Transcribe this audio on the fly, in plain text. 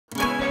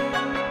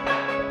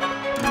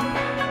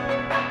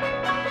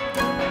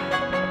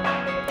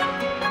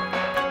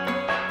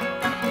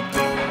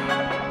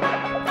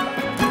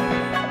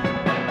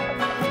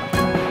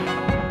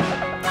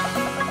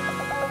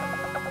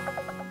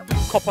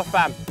Copper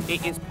fam,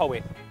 it is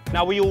Poet.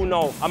 Now we all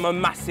know I'm a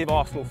massive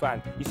Arsenal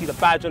fan. You see the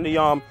badge on the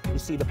arm, you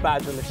see the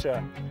badge on the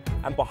shirt.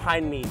 And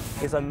behind me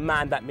is a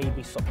man that made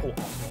me support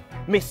Arsenal,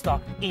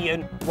 Mr.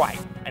 Ian Wright.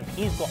 And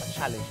he's got a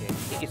challenge here.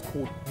 It is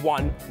called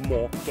One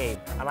More Game.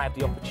 And I have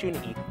the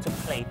opportunity to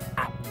play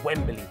at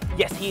Wembley.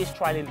 Yes, he is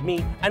trialing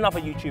me and other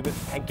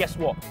YouTubers. And guess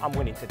what? I'm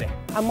winning today.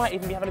 I might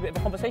even be having a bit of a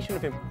conversation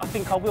with him. I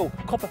think I will.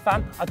 Copper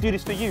fam, I'll do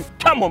this for you.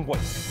 Come on,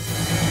 boys.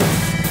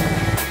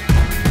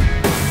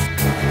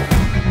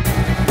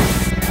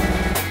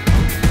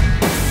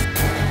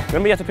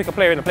 Remember you had to pick a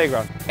player in the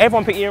playground?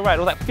 Everyone picked Ian Wright.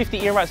 There was like 50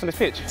 Ian Wrights on this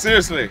pitch.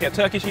 Seriously? Yeah,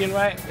 Turkish Ian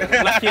Wright,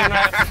 Black Ian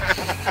Wright.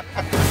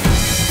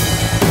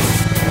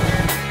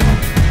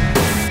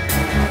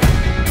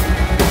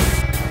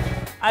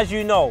 As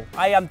you know,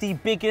 I am the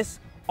biggest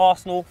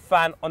Arsenal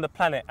fan on the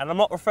planet, and I'm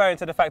not referring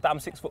to the fact that I'm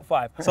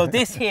 6'5". So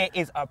this here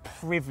is a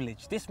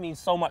privilege. This means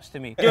so much to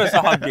me. Give us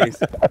a hug,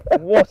 guys.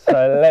 What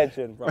a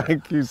legend, bro.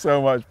 Thank you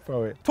so much,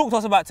 Poet. Talk to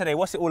us about today.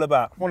 What's it all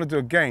about? I want to do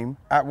a game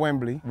at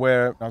Wembley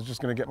where I was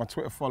just going to get my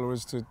Twitter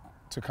followers to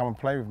come and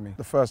play with me.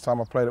 The first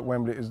time I played at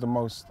Wembley is the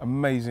most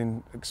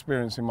amazing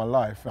experience in my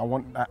life. I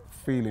want that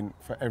feeling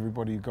for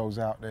everybody who goes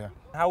out there.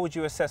 How would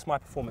you assess my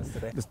performance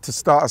today? Just to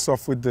start us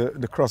off with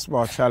the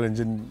crossbar challenge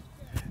and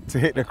to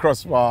hit the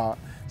crossbar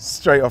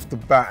straight off the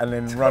bat and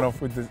then run off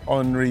with the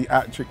Henry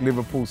hat-trick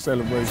Liverpool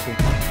celebration.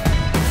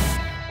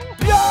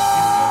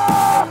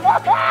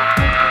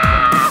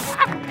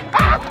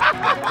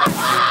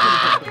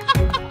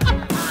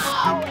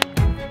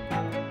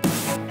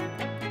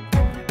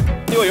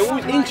 You're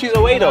always inches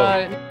away though.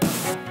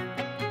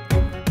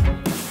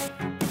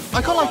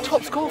 I got like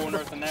top score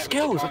for the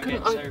skills. I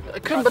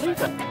couldn't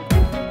believe it.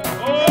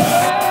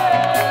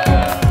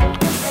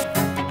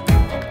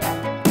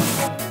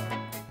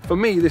 For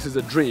me, this is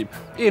a dream.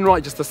 Ian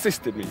Wright just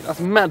assisted me. That's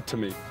mad to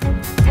me.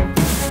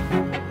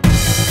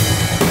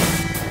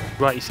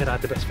 Right, you said I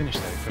had the best finish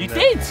though. You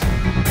did?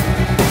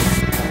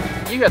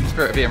 You had the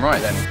spirit of Ian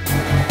Wright then.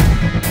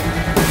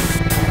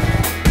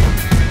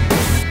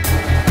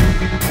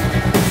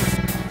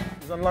 I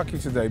was unlucky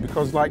today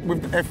because, like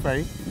with the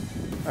FA,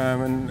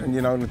 and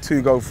you know, the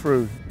two go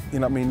through. You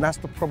know what I mean? That's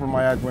the problem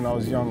I had when I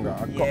was younger.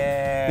 You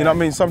know what I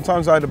mean?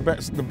 Sometimes I had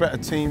the better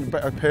team, the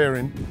better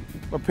pairing,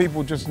 but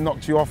people just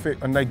knocked you off it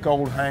and they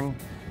goal hang,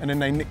 and then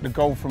they nick the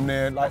goal from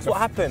there. Like that's what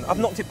happened. I've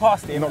knocked it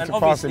past him, and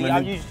obviously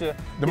I'm used to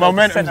the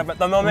momentum.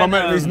 The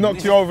momentum has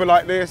knocked you over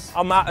like this.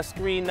 I'm out of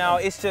screen now.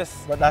 It's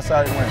just. But that's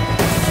how it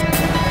went.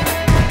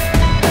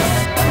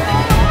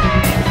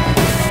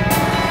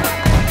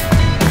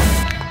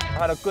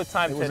 I had a good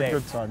time today. It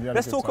was a good time.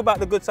 Let's talk about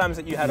the good times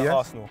that you had at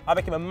Arsenal. I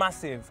became a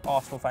massive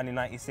Arsenal fan in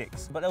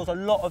 '96, but there was a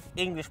lot of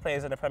English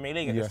players in the Premier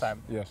League at this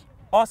time. Yes.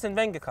 Arsene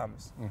Wenger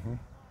comes.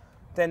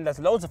 Then there's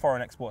loads of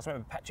foreign exports. I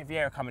remember Patrick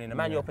Vieira coming in,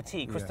 Emmanuel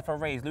Petit, Christopher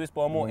Reis, Luis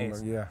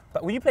Boamortiz.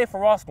 But when you play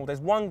for Arsenal, there's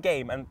one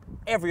game, and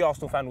every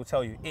Arsenal fan will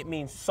tell you, it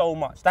means so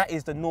much. That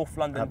is the North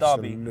London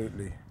derby.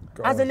 Absolutely.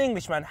 As an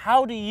Englishman,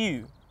 how do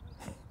you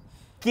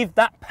give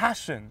that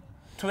passion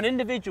to an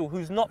individual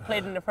who's not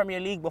played in the Premier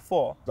League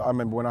before? I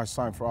remember when I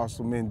signed for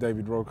Arsenal, me and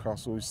David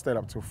Rocastle, we stayed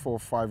up till 4 or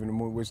 5 in the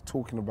morning. We was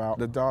talking about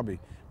the derby.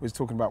 We was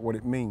talking about what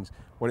it means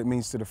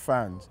to the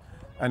fans.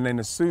 And then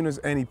as soon as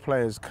any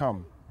players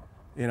come,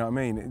 you know what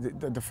I mean?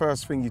 The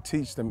first thing you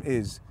teach them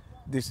is,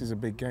 this is a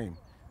big game.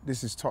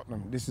 This is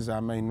Tottenham. This is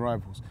our main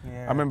rivals.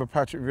 I remember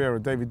Patrick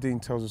Vieira, David Dean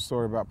tells a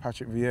story about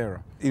Patrick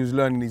Vieira. He was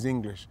learning his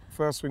English.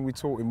 First thing we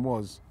taught him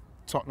was,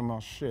 Tottenham are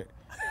shit.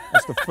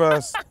 That's the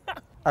first,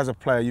 as a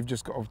player, you've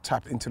just got to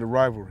tap into the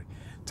rivalry.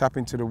 Tap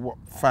into what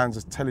fans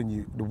are telling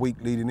you the week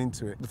leading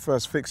into it. The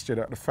first fixture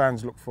that the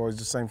fans look for is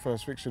the same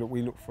first fixture that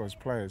we look for as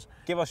players.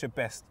 Give us your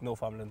best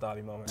Northumberland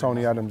derby moment.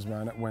 Tony Adams,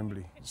 man, at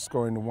Wembley,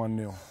 scoring the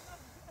 1-0.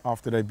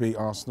 After they beat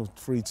Arsenal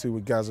 3-2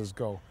 with Gazza's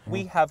goal.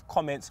 We have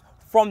comments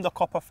from the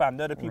Copper fam.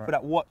 They're the people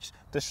that watch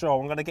the show.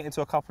 I'm going to get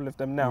into a couple of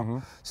them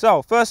now.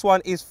 So, first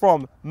one is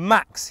from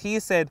Max. He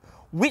said,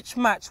 which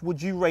match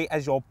would you rate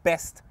as your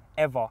best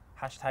ever?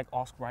 Hashtag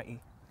Ask Wrighty.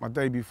 My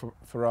debut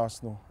for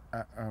Arsenal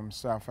at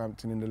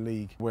Southampton in the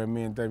league, where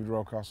me and David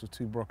Rocastle,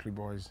 two Broccoli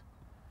boys,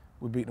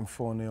 we beat them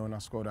 4-0 and I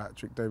scored a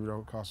hat-trick. David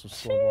Rocastle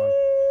scored one.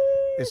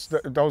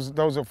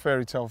 Those are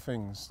fairy tale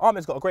things.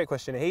 Ahmed's got a great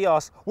question. He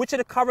asked, which of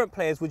the current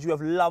players would you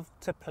have loved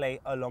to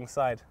play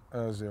alongside?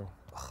 Ozil.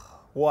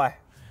 Why?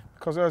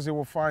 Because Ozil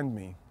will find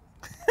me.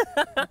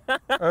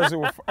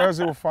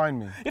 Ozil will find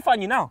me. He'll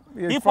find you now.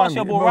 Yeah, he'll pass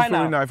your ball right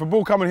now. If a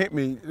ball come and hit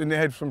me in the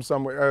head from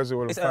somewhere, Ozil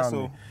will have found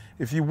me.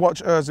 If you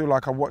watch Ozil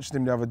like I watched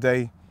him the other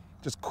day,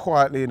 just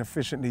quietly and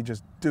efficiently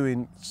just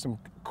doing some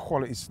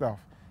quality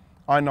stuff,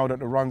 I know that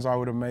the runs I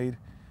would have made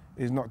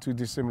is not too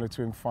dissimilar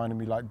to him finding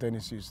me like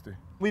Dennis used to.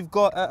 We've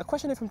got a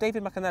question here from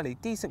David McAnally.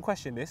 Decent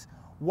question, this.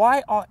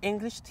 Why are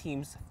English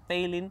teams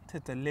failing to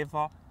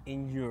deliver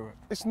in Europe?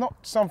 It's not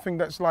something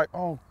that's like,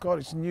 oh God,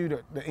 it's new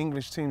that the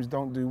English teams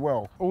don't do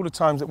well. All the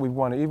times that we've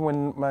won it, even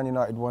when Man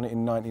United won it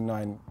in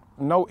 '99,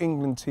 no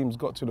England teams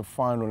got to the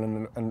final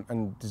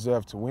and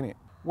deserved to win it.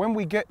 When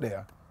we get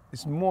there,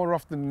 it's more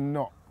often than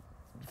not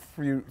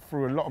through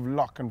a lot of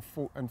luck and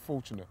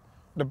fortunate.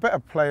 the better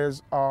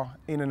players are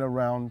in and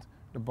around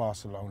the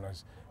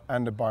Barcelonas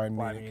and the Bayern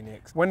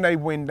Munich. When they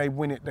win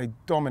it, they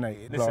dominate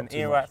it. Listen,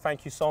 Ian Wright,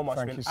 thank you so much.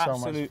 Thank It's been you an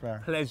so much, absolute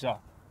fam. pleasure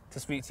to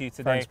speak to you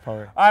today. Thanks,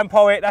 Poet. I'm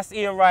Poet, that's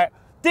Ian Wright.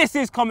 This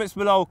is Comments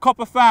Below.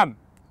 Copper fam,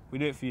 we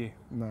do it for you.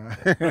 Nah.